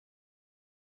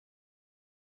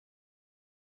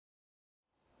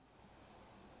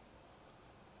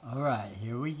Alright,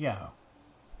 here we go.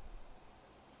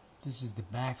 This is the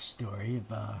backstory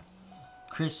of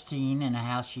Christine and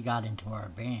how she got into our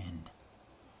band.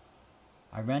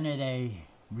 I rented a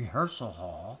rehearsal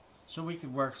hall so we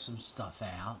could work some stuff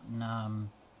out and,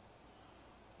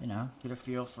 you know, get a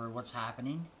feel for what's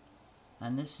happening.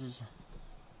 And this is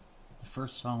the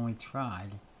first song we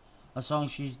tried. A song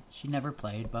she never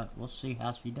played, but we'll see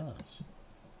how she does.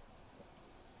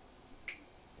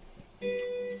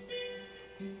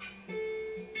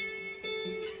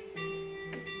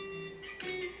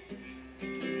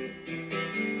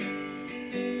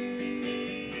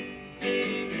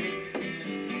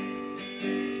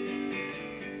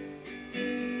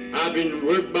 I've been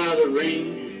worked by the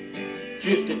rain,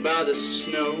 drifted by the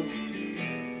snow,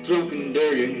 drunk and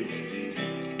dirty,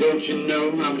 don't you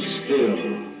know I'm still.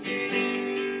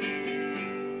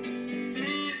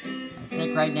 I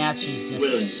think right now she's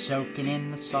just soaking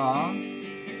in the song.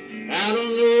 Out on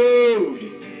the road,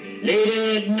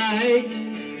 late at night,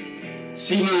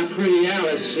 see my pretty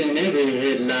Alice in every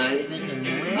headlight.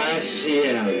 I see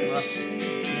Alice.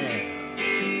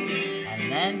 And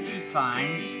then she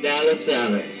finds Alice. the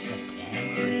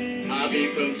tambourine. I'll be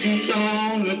from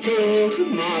Tucson until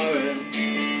tomorrow,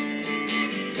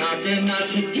 talking out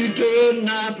to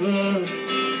Napa,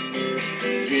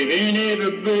 giving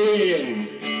every breath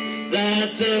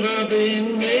that's ever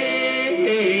been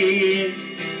made.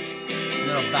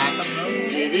 Little backup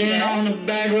road. Living on the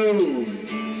back road,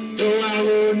 so I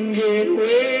wouldn't get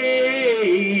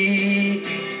away.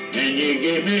 And you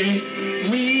give me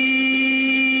sweet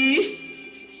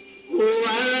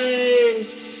wine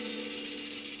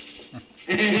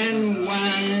and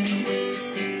wine.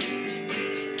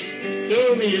 Show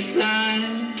me a sign,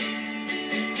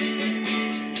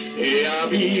 hey, I'll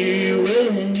be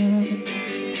willing.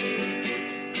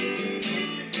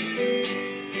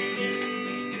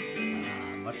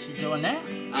 What's she doing now?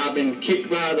 I've been kicked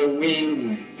by the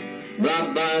wind,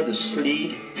 rocked by the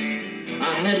sleet.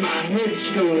 I had my head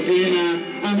stoned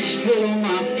in, I'm still on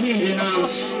my feet, and I'm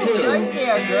still Right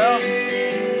there, girl.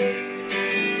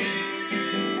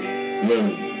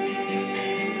 living.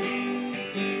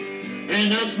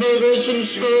 And I smoked some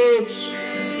smokes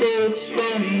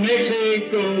from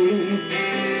Mexico.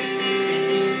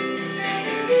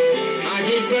 I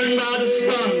get burned by the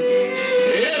sun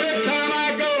every time I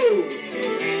go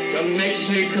to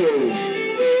Mexico.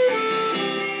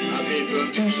 I'll be from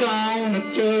Tucson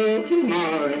until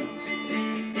tomorrow,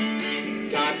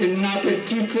 talking Napa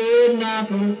to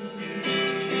Napa,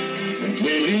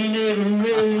 living every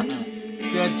road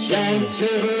Good that's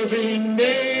ever been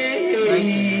made.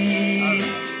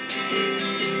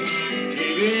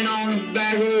 Living on the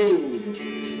back road,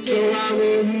 so I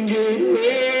wouldn't get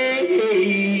away.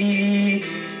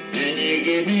 And you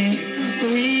give me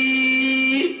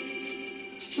sweet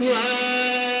wine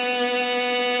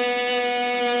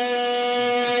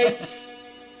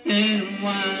and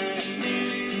wine.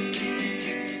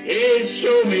 It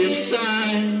show me a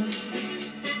sign,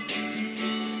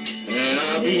 and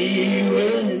I'll be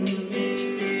willing.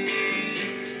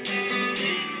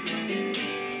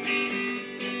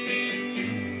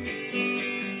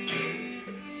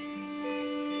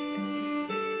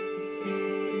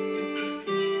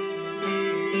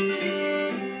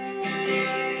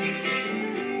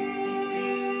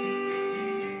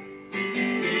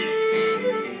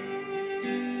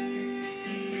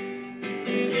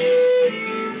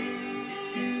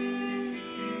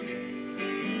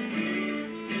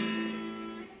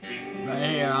 Right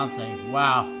here, I'm thinking,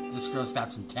 wow, this girl's got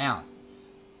some talent.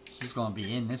 She's going to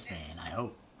be in this band, I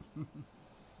hope.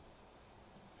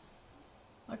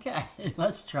 Okay,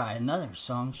 let's try another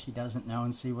song she doesn't know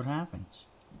and see what happens.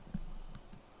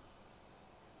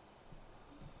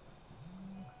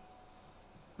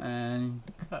 And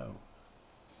go.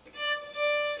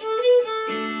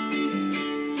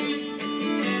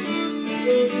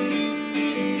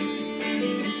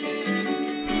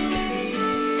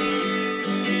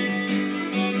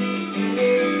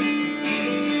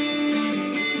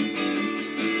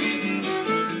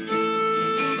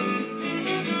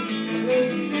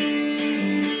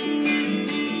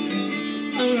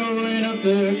 I'm going up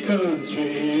the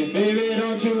country, baby,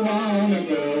 don't you wanna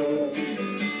go?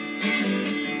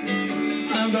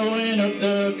 I'm going up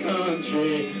the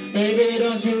country, baby,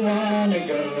 don't you wanna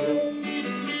go?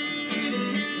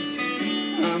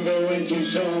 I'm going to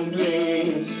some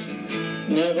place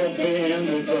never been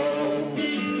before.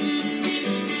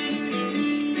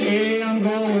 Hey, I'm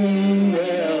going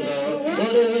where the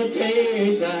water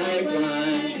tastes like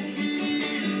wine.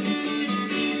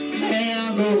 Hey,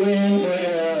 I'm going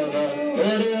where the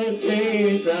water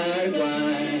tastes like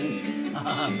wine.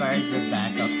 Very good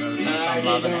backup, though.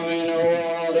 loving it. In the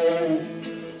water,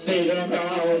 saving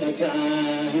all the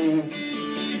time.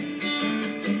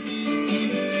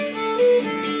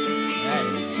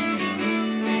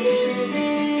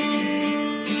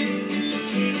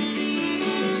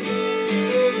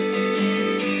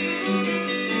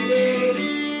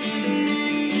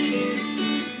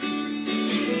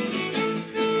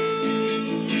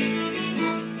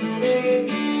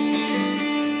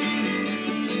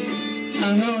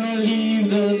 I'm gonna leave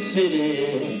the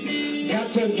city,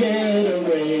 got to get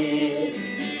away.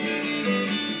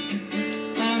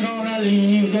 I'm gonna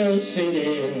leave the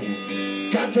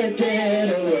city, got to get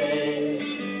away.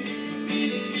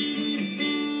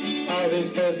 All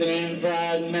this fussing and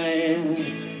fried, man,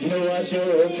 you know I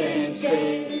sure can't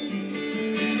stay.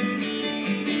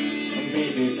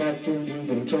 Baby, back to you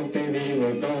control, baby,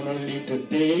 we're gonna leave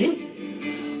today.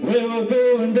 Where we're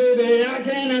going, baby, I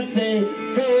cannot say,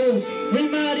 'cause we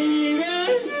might even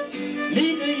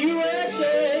leave the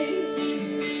USA.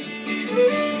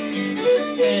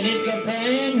 And it's a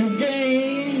brand new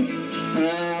game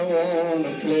I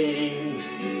wanna play.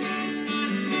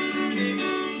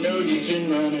 No use in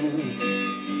running,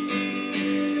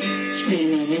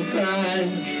 screaming and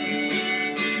crying.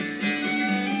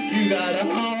 You got a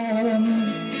home,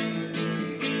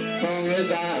 long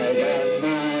as I got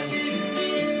mine.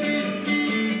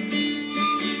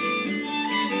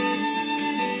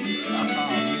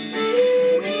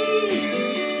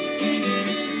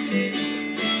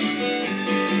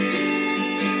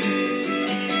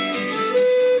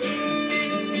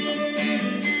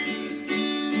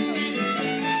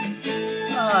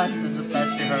 This is the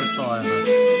best rehearsal ever.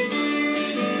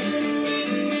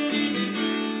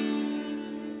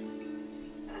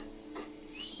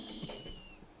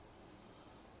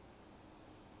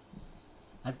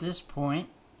 At this point,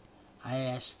 I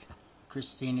asked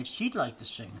Christine if she'd like to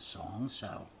sing a song,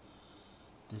 so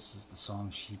this is the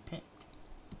song she picked.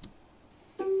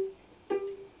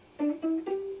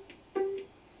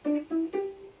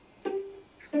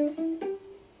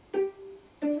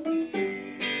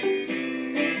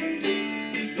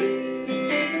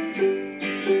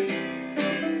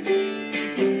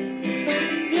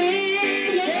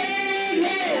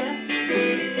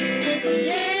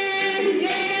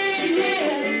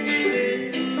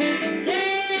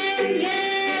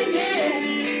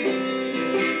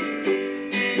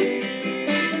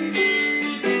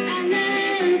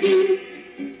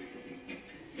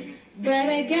 But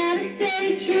I gotta say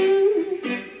it's true.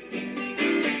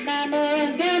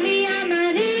 Mama got me on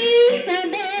my knees,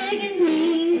 I'm begging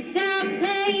me, stop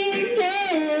playing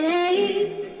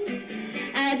games.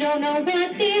 I don't know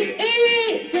what this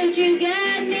is, but you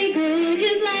got me good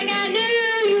just like I knew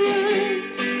you would.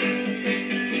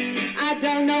 I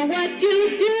don't know what you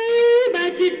do,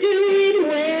 but you do it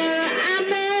well.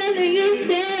 I'm under your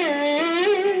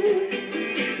spell.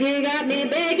 You got me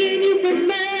begging you for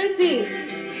mercy.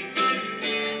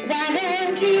 Why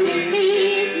won't you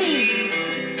release me?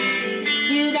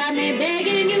 You got me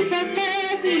begging you for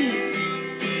mercy.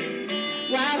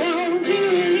 Why won't you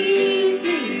release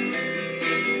me?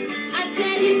 I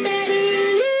said you better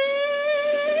release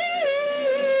me.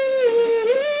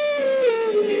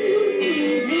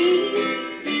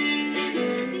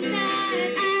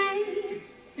 I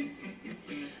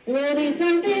will be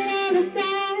something on the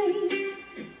side,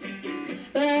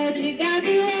 but you got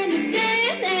to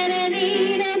understand that I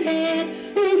need a man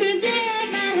who can take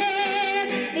my hand.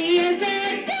 Yes, I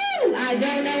do. I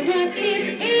don't know what this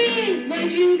is, but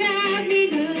you got me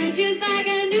good just like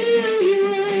I knew you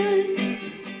would.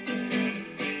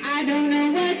 I don't know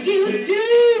what you do,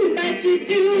 but you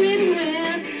do it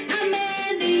well. I'm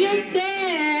under your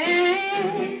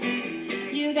spell.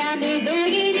 You got me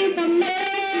begging you for more.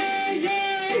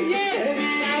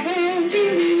 I want you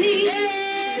to leave.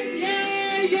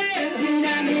 You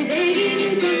got me begging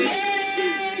you for more.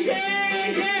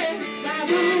 I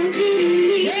want you to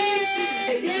leave.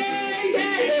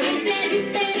 I said you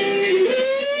better leave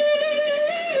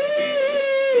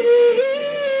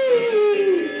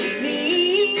me.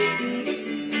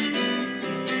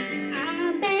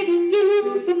 I'm begging you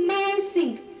for mercy.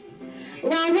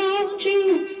 Why won't you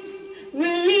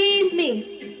release me?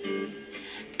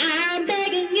 I'm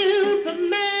begging you for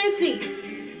mercy.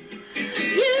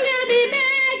 You got me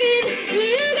begging,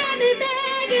 you got me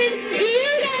begging, you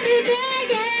got me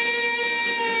begging.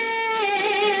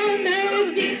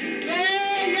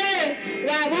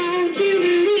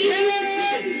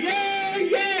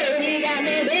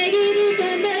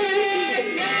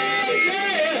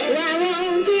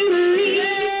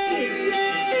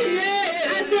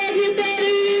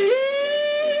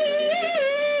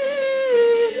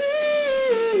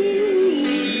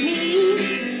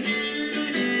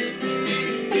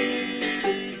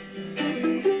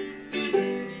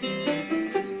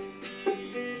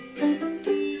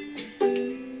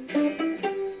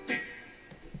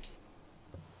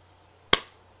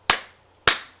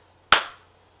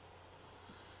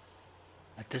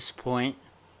 this point,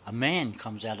 a man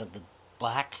comes out of the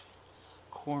black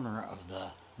corner of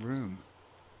the room.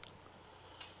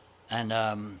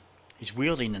 And he's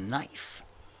wielding a knife.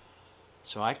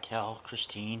 So I tell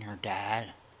Christine, her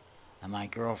dad, and my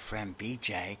girlfriend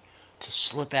BJ to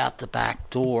slip out the back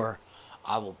door.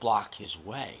 I will block his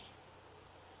way.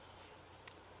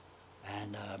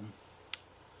 And,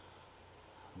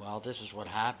 well, this is what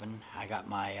happened. I got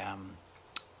my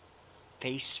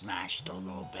face smashed a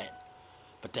little bit.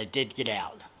 But they did get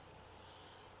out.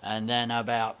 And then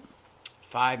about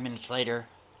 5 minutes later,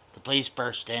 the police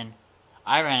burst in.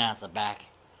 I ran out the back,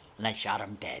 and they shot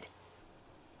him dead.